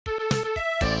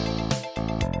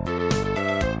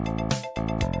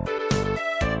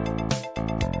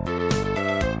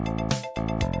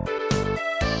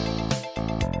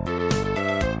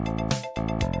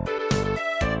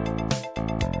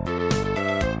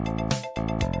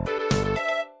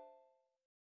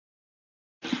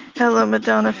Hello,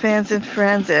 Madonna fans and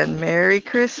friends, and Merry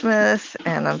Christmas!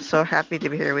 And I'm so happy to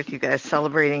be here with you guys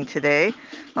celebrating today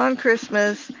on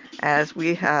Christmas as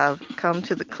we have come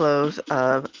to the close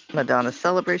of Madonna's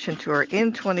celebration tour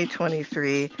in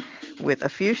 2023 with a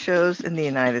few shows in the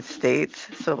United States.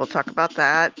 So we'll talk about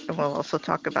that, and we'll also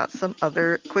talk about some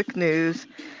other quick news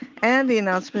and the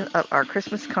announcement of our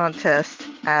Christmas contest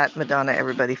at Madonna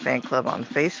Everybody Fan Club on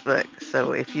Facebook.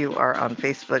 So if you are on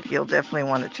Facebook, you'll definitely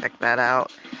want to check that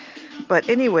out. But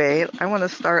anyway, I want to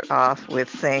start off with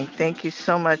saying thank you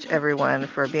so much, everyone,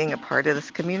 for being a part of this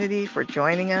community, for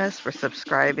joining us, for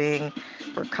subscribing,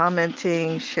 for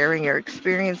commenting, sharing your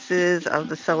experiences of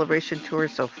the celebration tour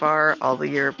so far, all the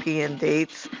European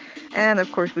dates. And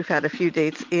of course, we've had a few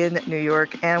dates in New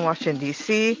York and Washington,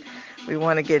 D.C. We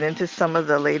want to get into some of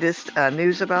the latest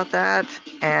news about that.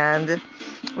 And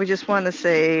we just want to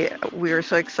say we are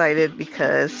so excited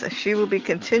because she will be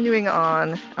continuing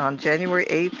on January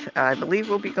 8th. I believe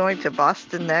we'll be going to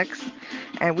Boston next.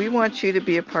 And we want you to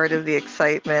be a part of the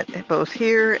excitement both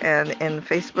here and in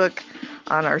Facebook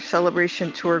on our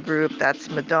Celebration Tour group. That's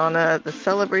Madonna, the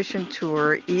Celebration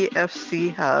Tour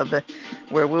EFC Hub,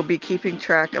 where we'll be keeping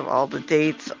track of all the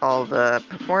dates, all the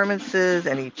performances,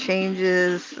 any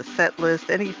changes, the set list,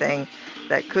 anything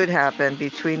that could happen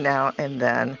between now and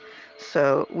then.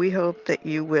 So we hope that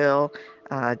you will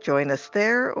join us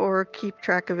there or keep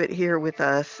track of it here with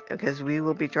us because we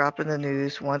will be dropping the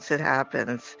news once it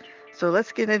happens. So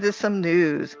let's get into some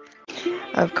news.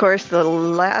 Of course, the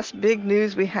last big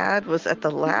news we had was at the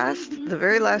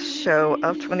very last show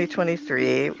of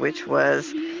 2023, which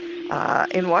was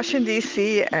in Washington,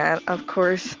 D.C. And of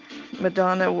course,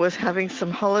 Madonna was having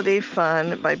some holiday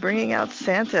fun by bringing out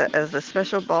Santa as a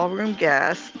special ballroom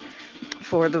guest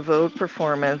for the Vogue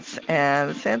performance,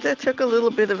 and Santa took a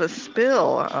little bit of a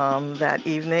spill that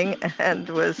evening, and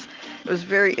it was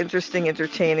very interesting,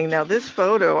 entertaining. Now, this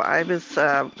photo, I was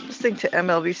listening to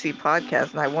MLVC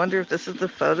podcast, and I wonder if this is the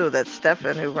photo that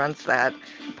Stefan, who runs that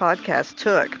podcast,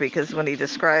 took, because when he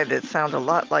described it, it sounded a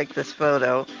lot like this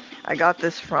photo. I got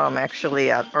this from actually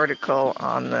an article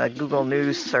on the Google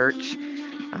News search.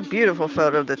 A beautiful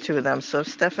photo of the two of them. So,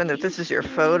 Stefan, if this is your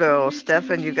photo,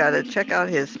 Stefan, you got to check out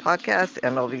his podcast,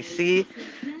 MLVC.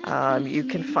 You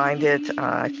can find it.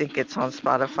 I think it's on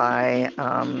Spotify,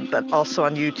 but also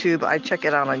on YouTube. I check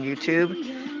it out on YouTube.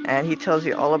 And he tells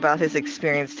you all about his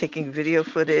experience taking video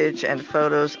footage and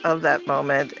photos of that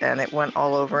moment. And it went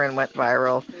all over and went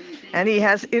viral. And he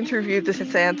has interviewed the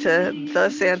Santa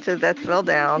that fell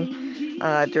down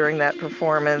during that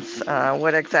performance,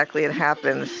 what exactly had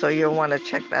happened. So you'll want to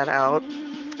check that out.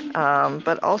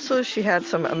 But also, she had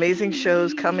some amazing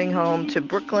shows coming home to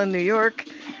Brooklyn, New York,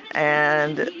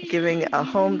 and giving a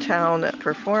hometown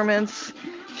performance.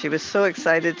 She was so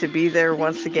excited to be there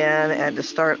once again and to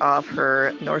start off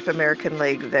her North American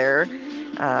leg there,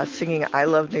 singing I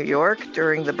Love New York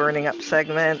during the Burning Up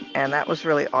segment, and that was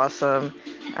really awesome.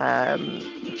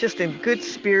 Just in good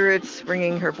spirits,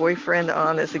 bringing her boyfriend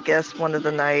on as a guest one of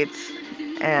the nights,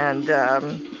 and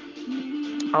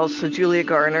also Julia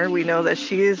Garner. We know that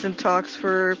she is in talks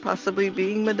for possibly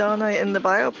being Madonna in the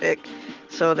biopic,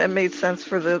 so that made sense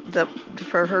for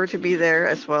for her to be there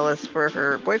as well as for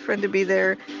her boyfriend to be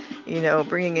there. You know,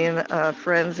 bringing in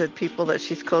friends and people that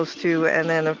she's close to, and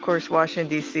then of course Washington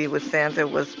D.C. with Santa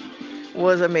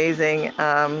was amazing.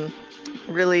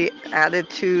 Really added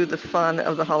to the fun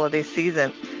of the holiday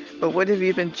season. But what have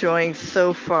you been enjoying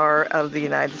so far of the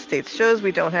United States shows?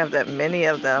 We don't have that many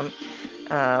of them,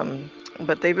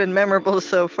 but they've been memorable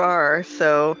so far.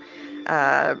 So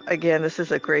again, this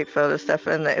is a great photo,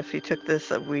 Stefan. If you took this,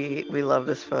 we love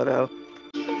this photo.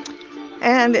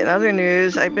 And in other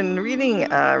news, I've been reading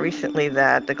recently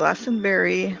that the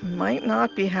Glastonbury might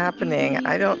not be happening.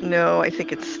 I don't know. I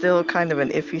think it's still kind of an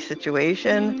iffy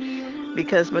situation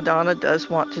because Madonna does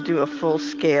want to do a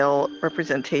full-scale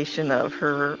representation of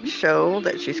her show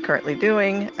that she's currently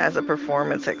doing as a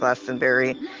performance at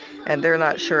Glastonbury, and they're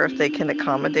not sure if they can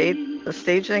accommodate the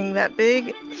staging that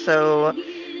big. So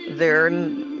they're,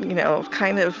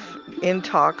 kind of in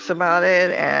talks about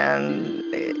it, and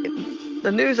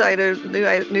the news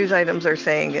items are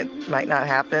saying it might not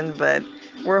happen, but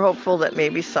we're hopeful that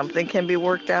maybe something can be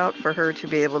worked out for her to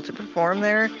be able to perform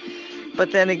there.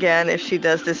 But then again, if she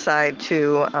does decide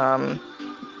to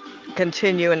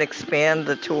continue and expand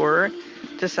the tour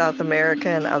to South America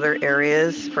and other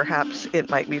areas, perhaps it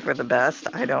might be for the best.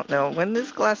 I don't know. When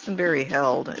is Glastonbury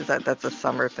held? That's a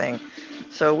summer thing?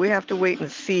 So we have to wait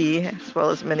and see, as well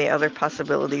as many other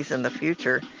possibilities in the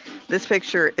future. This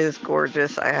picture is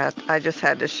gorgeous. I just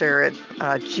had to share it.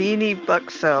 Jeannie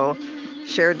Buxo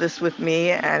shared this with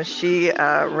me, and she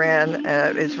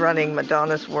is running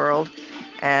Madonna's World,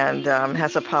 and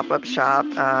has a pop-up shop.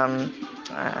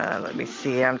 Let me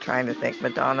see. I'm trying to think.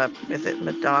 Madonna, is it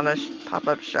Madonna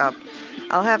pop-up shop?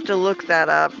 I'll have to look that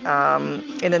up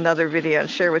in another video and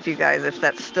share with you guys if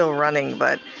that's still running.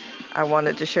 But I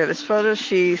wanted to share this photo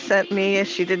she sent me.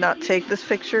 She did not take this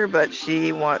picture, but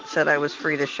said I was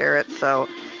free to share it. So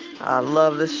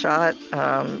love this shot.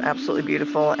 Absolutely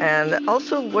beautiful. And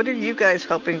also, what are you guys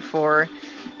hoping for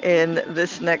in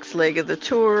this next leg of the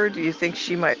tour? Do you think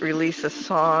she might release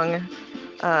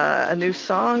a new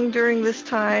song during this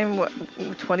time?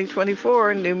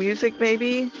 2024, new music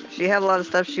maybe? She had a lot of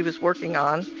stuff she was working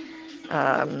on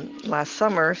last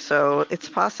summer, so it's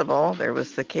possible. There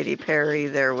was the Katy Perry,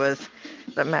 there was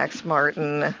the Max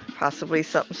Martin, possibly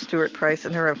something Stuart Price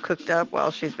and her have cooked up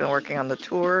while she's been working on the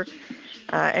tour.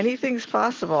 Anything's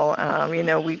possible.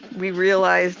 We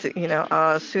realized,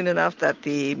 soon enough that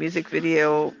the music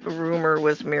video rumor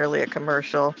was merely a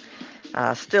commercial.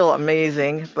 Still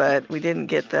amazing, but we didn't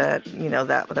get that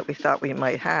we thought we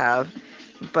might have.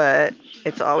 But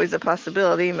it's always a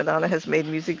possibility. Madonna has made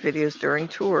music videos during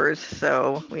tours,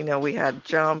 so we know we had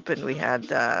Jump and we had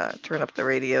Turn Up the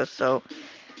Radio, so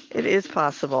it is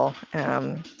possible.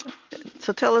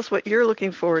 So tell us what you're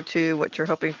looking forward to, what you're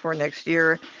hoping for next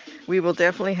year. We will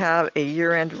definitely have a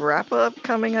year-end wrap-up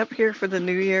coming up here for the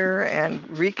new year and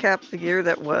recap the year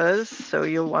that was. So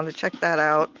you'll want to check that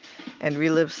out and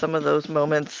relive some of those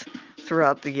moments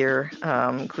throughout the year,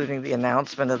 including the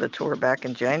announcement of the tour back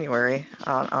in January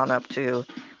on up to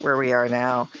where we are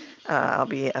now. I'll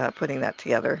be putting that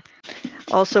together.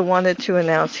 Also wanted to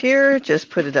announce here, just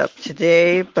put it up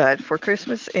today, but for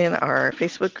Christmas in our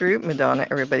Facebook group, Madonna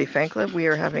Everybody Fan Club, we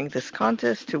are having this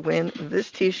contest to win this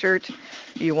t-shirt.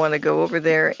 You want to go over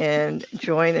there and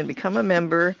join and become a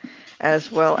member,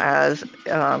 as well as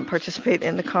participate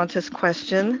in the contest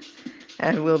question.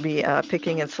 And we'll be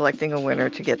picking and selecting a winner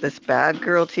to get this Bad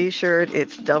Girl t-shirt.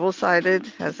 It's double-sided,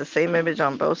 has the same image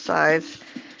on both sides.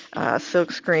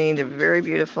 Silk screened, very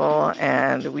beautiful,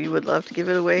 and we would love to give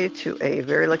it away to a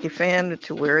very lucky fan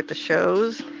to wear at the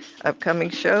shows, upcoming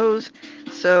shows.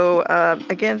 So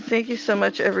again, thank you so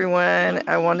much, everyone.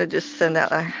 I want to just send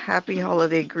out a happy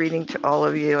holiday greeting to all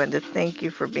of you and to thank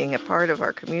you for being a part of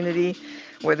our community.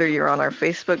 Whether you're on our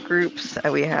Facebook groups,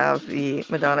 we have the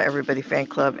Madonna Everybody Fan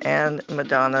Club and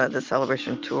Madonna The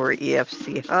Celebration Tour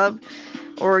EFC Hub,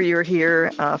 or you're here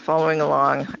following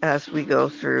along as we go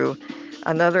through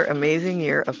another amazing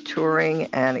year of touring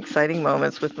and exciting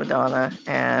moments with Madonna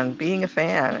and being a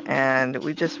fan. And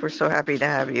we're so happy to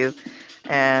have you.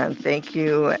 And thank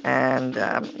you. And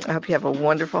I hope you have a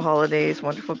wonderful holidays,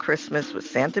 wonderful Christmas with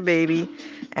Santa Baby.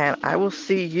 And I will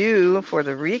see you for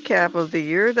the recap of the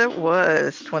year that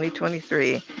was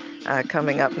 2023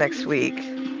 coming up next week.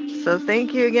 So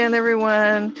thank you again,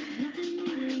 everyone.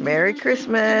 Merry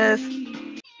Christmas.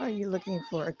 Are you looking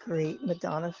for a great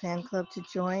Madonna fan club to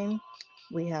join?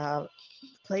 We have the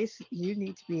place you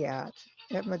need to be at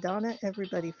Madonna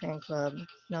Everybody Fan Club.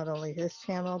 Not only this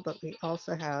channel, but we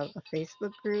also have a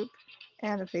Facebook group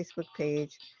and a Facebook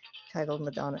page titled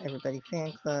Madonna Everybody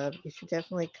Fan Club. You should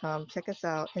definitely come check us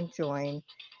out and join.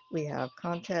 We have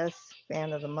contests,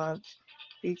 fan of the month,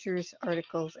 features,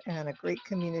 articles, and a great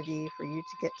community for you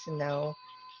to get to know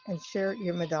and share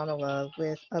your Madonna love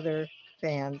with other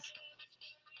fans.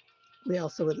 We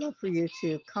also would love for you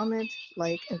to comment,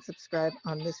 like, and subscribe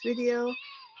on this video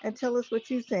and tell us what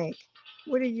you think.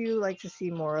 What do you like to see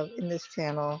more of in this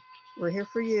channel? We're here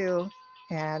for you,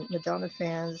 and Madonna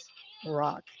fans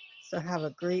rock. So have a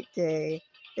great day.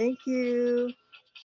 Thank you.